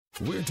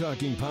We're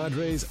talking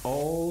Padres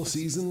all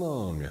season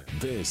long.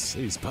 This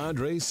is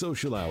Padres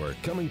Social Hour,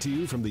 coming to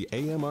you from the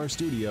AMR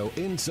studio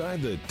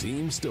inside the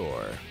team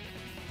store.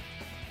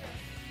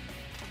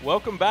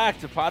 Welcome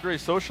back to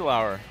Padres Social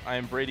Hour. I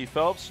am Brady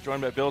Phelps,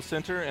 joined by Bill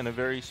Center and a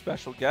very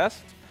special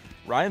guest,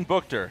 Ryan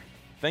Buchter.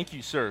 Thank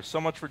you, sir, so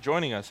much for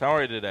joining us. How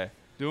are you today?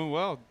 Doing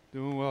well.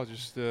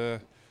 Just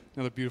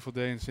another beautiful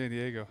day in San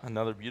Diego.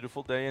 Another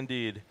beautiful day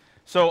indeed.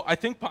 So I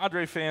think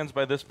Padre fans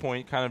by this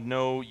point kind of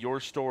know your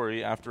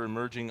story after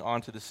emerging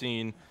onto the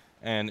scene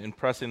and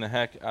impressing the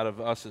heck out of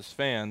us as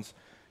fans.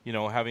 You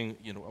know, having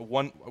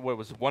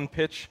one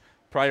pitch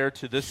prior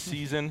to this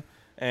season,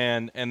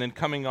 and then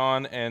coming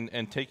on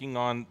and taking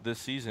on this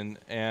season,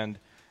 and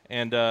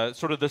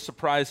sort of the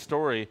surprise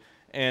story.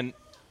 And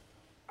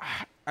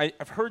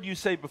I've heard you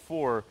say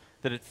before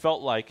that it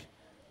felt like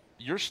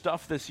your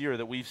stuff this year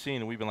that we've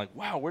seen, and we've been like,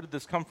 wow, where did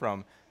this come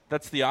from?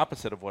 That's the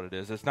opposite of what it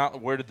is. It's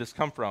not where did this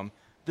come from.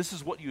 This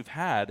is what you've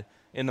had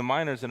in the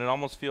minors, and it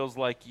almost feels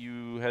like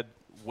you had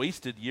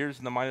wasted years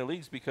in the minor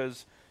leagues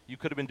because you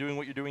could have been doing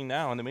what you're doing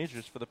now in the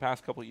majors for the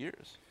past couple of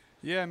years.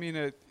 Yeah, I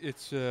mean,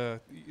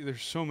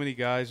 there's so many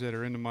guys that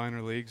are in the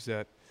minor leagues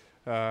that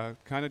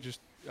kind of just,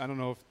 I don't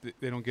know if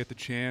they don't get the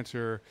chance,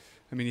 or,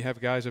 I mean, you have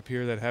guys up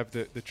here that have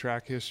the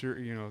track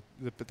history, you know,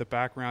 the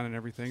background and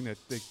everything, that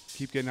they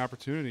keep getting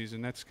opportunities,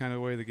 and that's kind of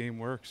the way the game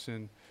works.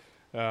 And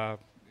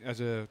as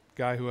a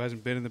guy who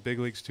hasn't been in the big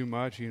leagues too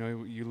much, you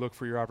know, you look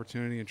for your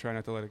opportunity and try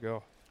not to let it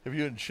go. Have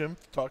you and Schimpf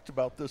talked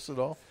about this at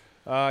all?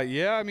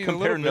 Yeah, I mean,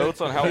 compare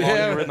notes on how long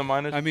you were in the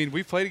minors. I mean,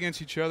 we played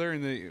against each other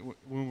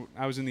when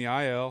I was in the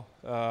IL.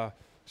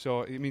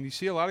 So I mean, you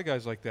see a lot of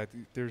guys like that.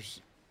 There's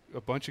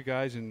a bunch of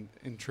guys in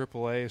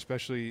AAA,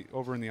 especially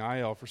over in the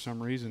IL for some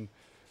reason,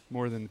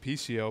 more than the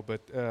PCL.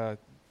 But a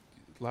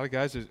lot of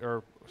guys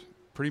are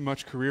pretty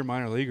much career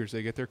minor leaguers.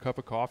 They get their cup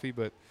of coffee,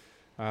 but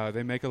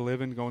they make a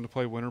living going to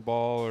play winter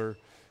ball, or,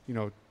 you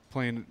know,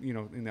 playing, you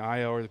know, in the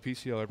IL or the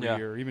PCL every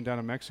year, or even down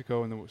in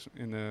Mexico in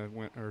the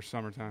winter or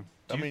summertime.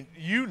 I mean,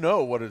 you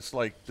know what it's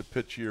like to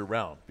pitch year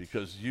round,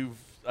 because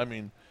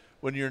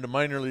when you're in the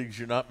minor leagues,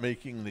 you're not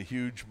making the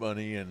huge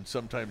money, and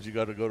sometimes you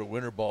got to go to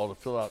winter ball to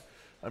fill out.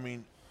 I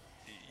mean,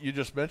 you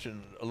just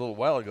mentioned a little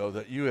while ago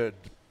that you had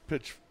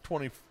pitched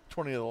 20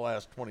 of the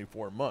last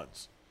 24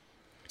 months.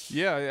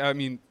 Yeah, I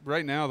mean,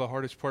 right now the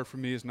hardest part for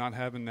me is not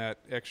having that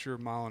extra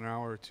mile an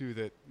hour or two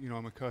that, you know,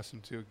 I'm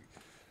accustomed to.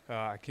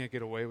 I can't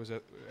get away with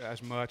it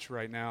as much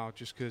right now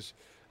just because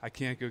I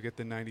can't go get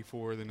the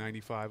 94 or the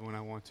 95 when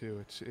I want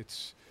to.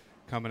 It's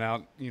coming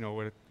out, you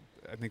know, I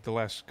think the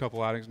last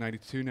couple outings,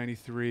 92,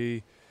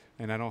 93,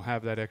 and I don't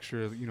have that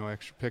extra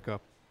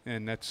pickup.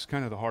 And that's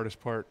kind of the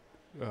hardest part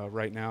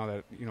right now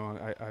that, you know,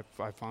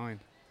 I find.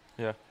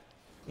 Yeah.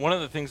 One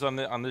of the things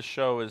on this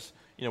show is,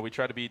 you know, we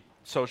try to be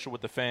social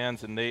with the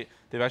fans, and they've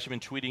actually been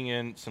tweeting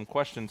in some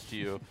questions to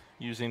you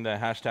using the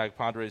hashtag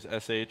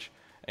PadresSH.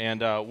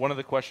 And one of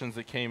the questions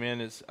that came in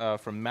is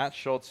from Matt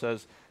Schultz.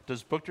 Says,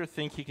 does Buchter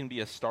think he can be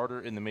a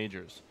starter in the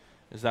majors?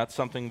 Is that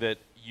something that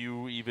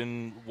you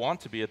even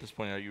want to be at this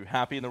point? Are you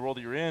happy in the role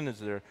that you're in? Is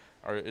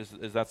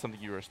that something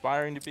you're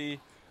aspiring to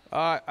be?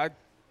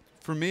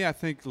 For me, I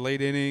think late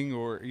inning,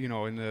 or, you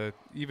know,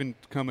 even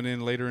coming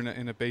in later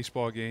in a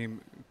baseball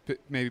game,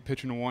 maybe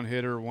pitching a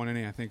one-hitter or one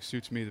inning, I think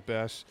suits me the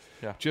best.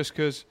 Yeah. Just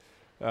because,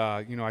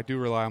 you know, I do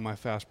rely on my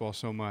fastball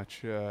so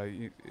much.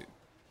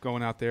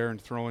 Going out there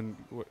and throwing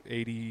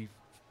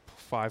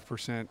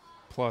 85%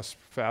 plus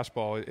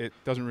fastball, it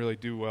doesn't really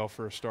do well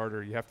for a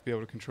starter. You have to be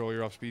able to control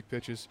your off-speed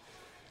pitches.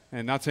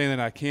 And not saying that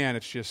I can,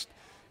 it's just,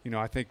 you know,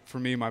 I think for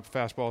me, my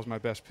fastball is my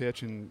best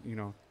pitch, and, you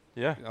know,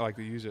 I like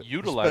to use it.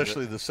 Utilize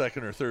especially the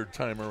second or third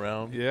time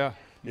around. Yeah.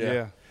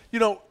 You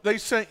know, they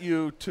sent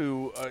you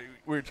to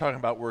we were talking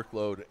about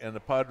workload, and the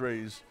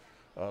Padres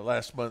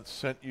last month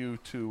sent you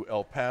to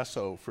El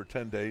Paso for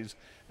 10 days,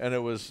 and it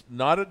was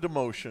not a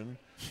demotion.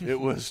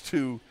 It was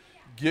to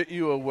get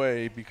you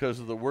away because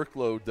of the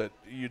workload that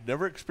you'd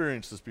never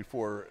experienced this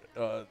before,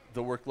 the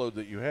workload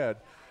that you had,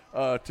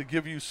 to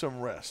give you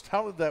some rest.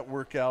 How did that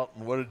work out,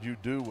 and what did you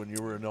do when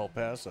you were in El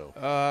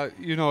Paso?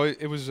 You know,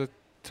 it was a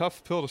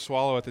tough pill to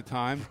swallow at the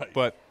time, right.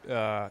 But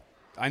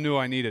I knew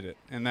I needed it,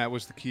 and that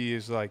was the key.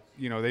 Is, like,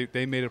 you know,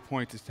 they made a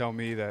point to tell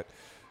me that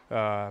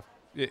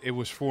it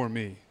was for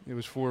me. It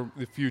was for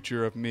the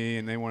future of me,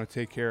 and they want to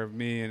take care of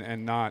me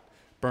and not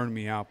burn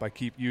me out by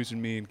keep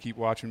using me and keep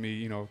watching me,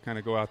 you know, kind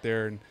of go out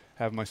there and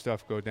have my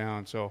stuff go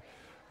down. So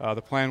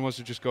the plan was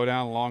to just go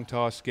down, long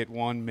toss, get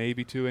 1,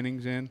 maybe 2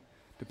 innings in,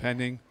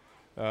 depending.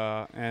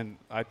 And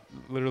I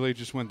literally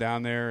just went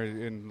down there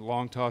and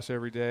long toss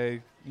every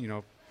day, you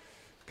know,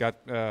 got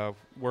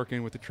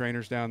working with the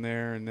trainers down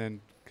there, and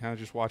then kind of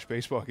just watch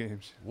baseball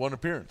games. One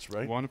appearance,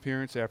 right? One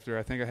appearance after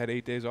I think I had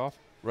 8 days off.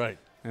 Right.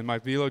 And my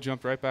velo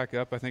jumped right back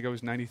up. I think I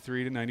was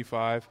 93 to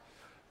 95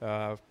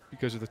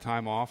 because of the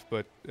time off.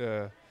 But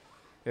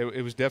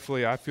it was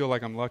definitely, I feel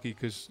like I'm lucky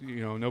because,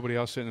 you know, nobody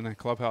else sitting in that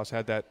clubhouse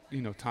had that,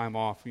 you know, time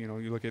off. You know,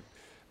 you look at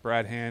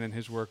Brad Hand and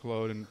his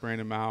workload, and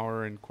Brandon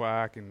Maurer and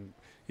Quack, and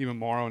even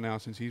Morrow now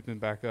since he's been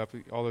back up.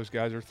 All those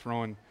guys are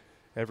throwing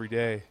every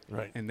day,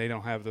 Right. and they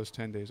don't have those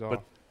 10 days off.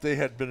 But they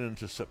had been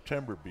into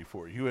September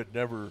before. You had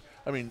never,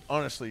 I mean,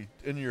 honestly,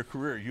 in your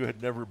career, you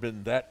had never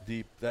been that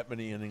deep, that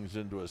many innings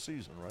into a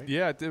season, right?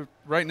 Yeah,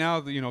 right now,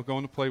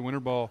 going to play winter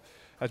ball,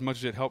 as much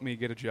as it helped me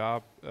get a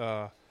job,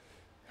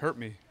 hurt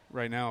me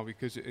right now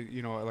because,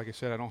 like I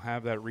said, I don't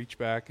have that reach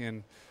back.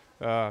 And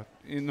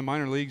in the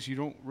minor leagues, you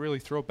don't really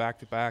throw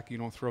back-to-back. You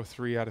don't throw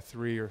 3 out of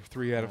 3 or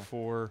 3 out of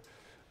 4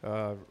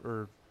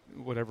 or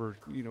whatever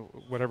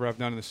I've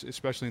done,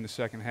 especially in the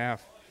second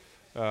half.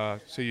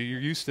 So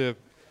you're used to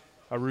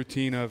a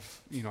routine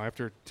of,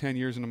 after 10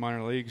 years in the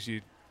minor leagues,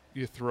 you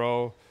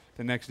throw,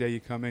 the next day you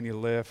come in, you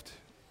lift,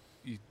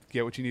 you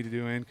get what you need to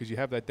do in because you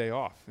have that day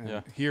off.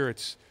 And here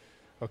it's,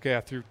 okay,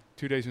 I threw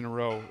 2 days in a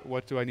row.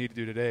 What do I need to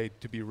do today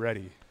to be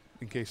ready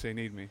in case they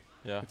need me?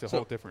 Yeah. It's a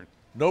whole different.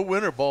 No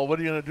winter ball. What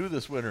are you going to do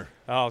this winter?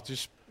 I'll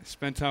just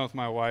spend time with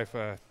my wife.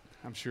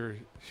 I'm sure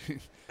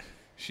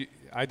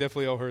I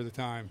definitely owe her the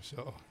time.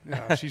 So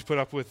she's put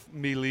up with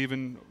me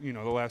leaving,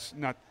 the last,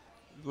 2 out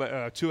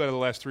of the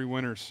last 3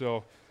 winters.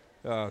 So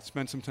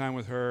spend some time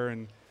with her,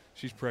 and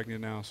she's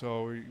pregnant now.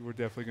 So we're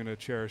definitely going to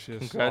cherish this.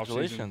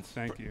 Congratulations.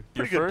 Thank you.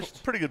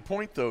 Pretty good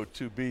point, though,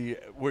 to be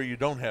where you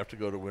don't have to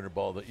go to winter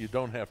ball, that you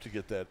don't have to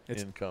get that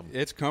income.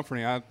 It's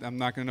comforting. I'm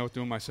not going to know what to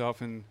do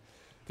myself, and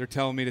they're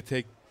telling me to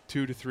take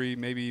 2 to 3,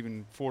 maybe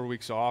even 4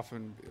 weeks off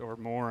or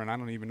more, and I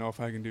don't even know if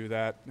I can do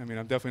that. I mean,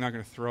 I'm definitely not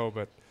going to throw,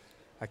 but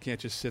I can't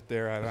just sit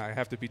there. I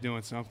have to be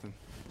doing something.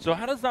 So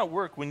how does that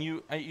work when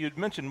you'd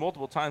mentioned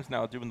multiple times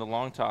now doing the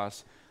long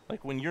toss?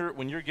 Like when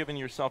you're giving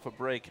yourself a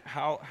break,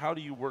 how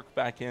do you work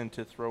back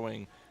into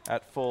throwing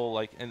at full?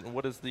 And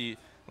what is the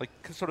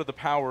sort of the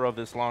power of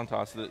this long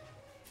toss? That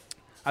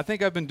I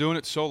think I've been doing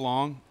it so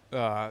long.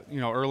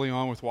 Early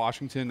on with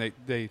Washington,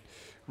 they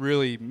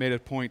really made a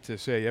point to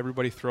say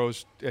everybody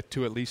throws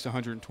to at least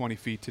 120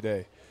 feet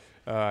today.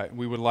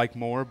 We would like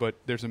more, but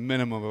there's a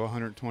minimum of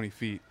 120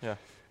 feet. Yeah.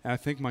 And I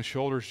think my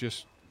shoulders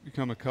just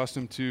become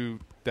accustomed to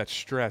that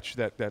stretch,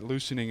 that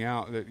loosening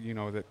out that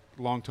that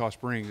long toss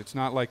brings. It's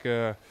not like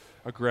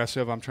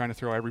aggressive. I'm trying to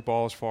throw every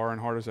ball as far and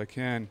hard as I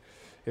can.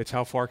 It's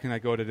how far can I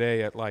go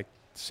today at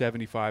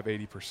 75,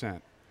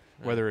 80%,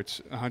 whether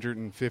it's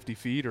 150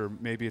 feet or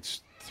maybe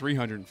it's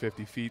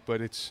 350 feet.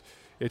 But it's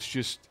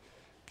just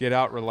get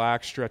out,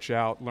 relax, stretch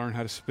out, learn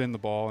how to spin the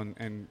ball,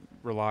 and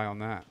rely on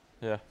that.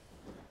 Yeah.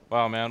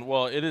 Wow, man.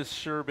 Well, it has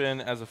sure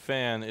been, as a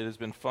fan, it has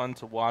been fun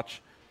to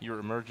watch your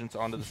emergence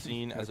onto the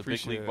scene as a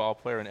big league ball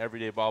player, an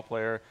everyday ball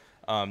player,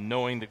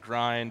 knowing the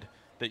grind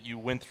that you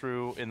went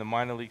through in the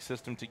minor league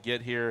system to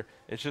get here.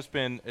 It's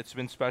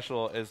been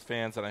special as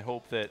fans, and I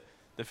hope that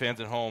the fans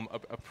at home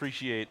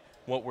appreciate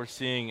what we're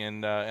seeing,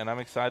 and I'm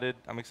excited.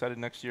 I'm excited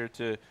next year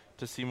to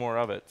see more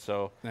of it.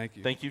 So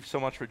thank you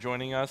so much for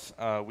joining us.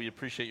 We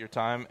appreciate your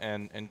time,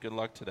 and good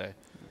luck today.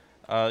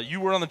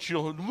 You were on the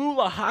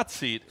Cholula hot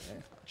seat.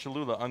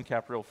 Cholula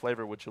uncapped real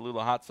flavor with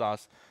Cholula hot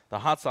sauce, the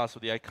hot sauce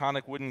with the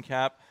iconic wooden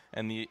cap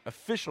and the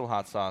official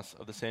hot sauce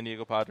of the San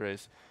Diego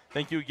Padres.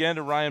 Thank you again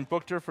to Ryan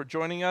Buchter for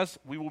joining us.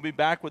 We will be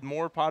back with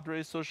more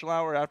Padres Social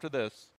Hour after this.